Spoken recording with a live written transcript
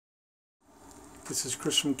This is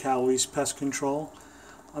Chris from Cowleys Pest Control.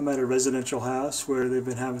 I'm at a residential house where they've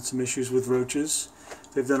been having some issues with roaches.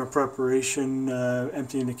 They've done a preparation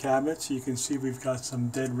emptying the cabinets. You can see we've got some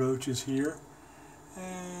dead roaches here.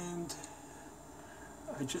 And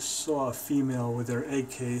I just saw a female with her egg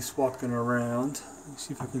case walking around. Let's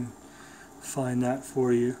see if I can find that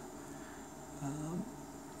for you.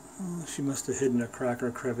 She must have hidden a crack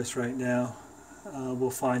or crevice right now. We'll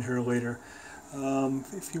find her later.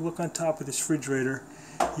 If you look on top of this refrigerator,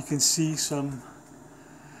 you can see some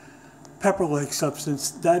pepper-like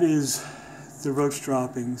substance. That is the roach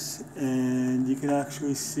droppings, and you can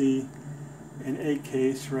actually see an egg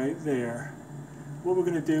case right there. What we're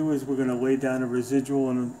going to do is we're going to lay down a residual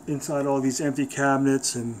inside all these empty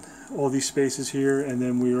cabinets and all these spaces here, and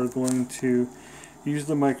then we are going to use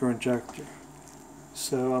the micro-injector.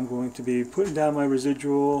 So I'm going to be putting down my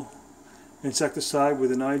residual insecticide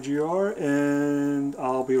with an IGR, and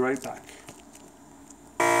I'll be right back.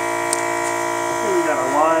 Here we got a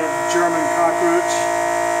live German cockroach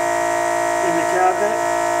in the cabinet.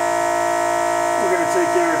 We're going to take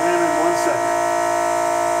care of him in 1 second.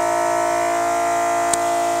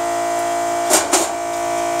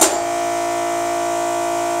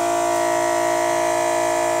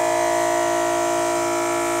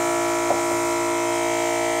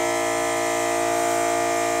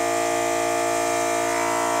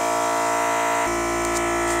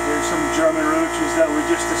 Some German roaches that we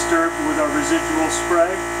just disturbed with our residual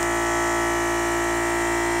spray,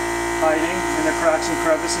 hiding in the cracks and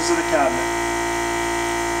crevices of the cabinet.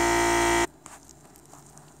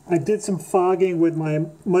 I did some fogging with my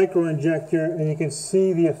micro injector, and you can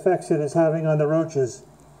see the effects it is having on the roaches.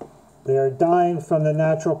 They are dying from the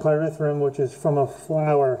natural pyrethrum, which is from a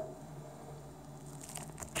flower.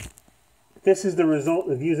 This is the result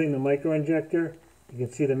of using the micro injector. You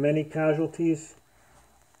can see the many casualties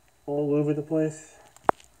all over the place.